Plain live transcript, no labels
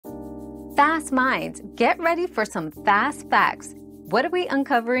Fast minds, get ready for some fast facts. What are we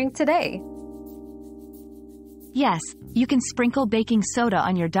uncovering today? Yes, you can sprinkle baking soda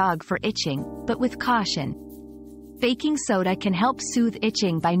on your dog for itching, but with caution. Baking soda can help soothe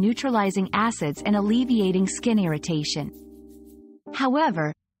itching by neutralizing acids and alleviating skin irritation.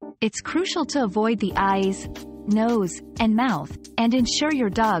 However, it's crucial to avoid the eyes, nose, and mouth, and ensure your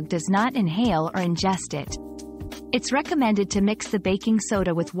dog does not inhale or ingest it. It's recommended to mix the baking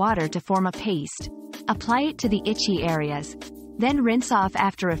soda with water to form a paste. Apply it to the itchy areas, then rinse off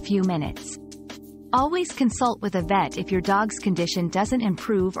after a few minutes. Always consult with a vet if your dog's condition doesn't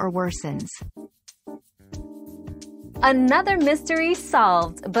improve or worsens. Another mystery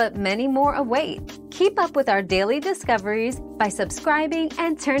solved, but many more await. Keep up with our daily discoveries by subscribing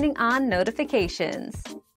and turning on notifications.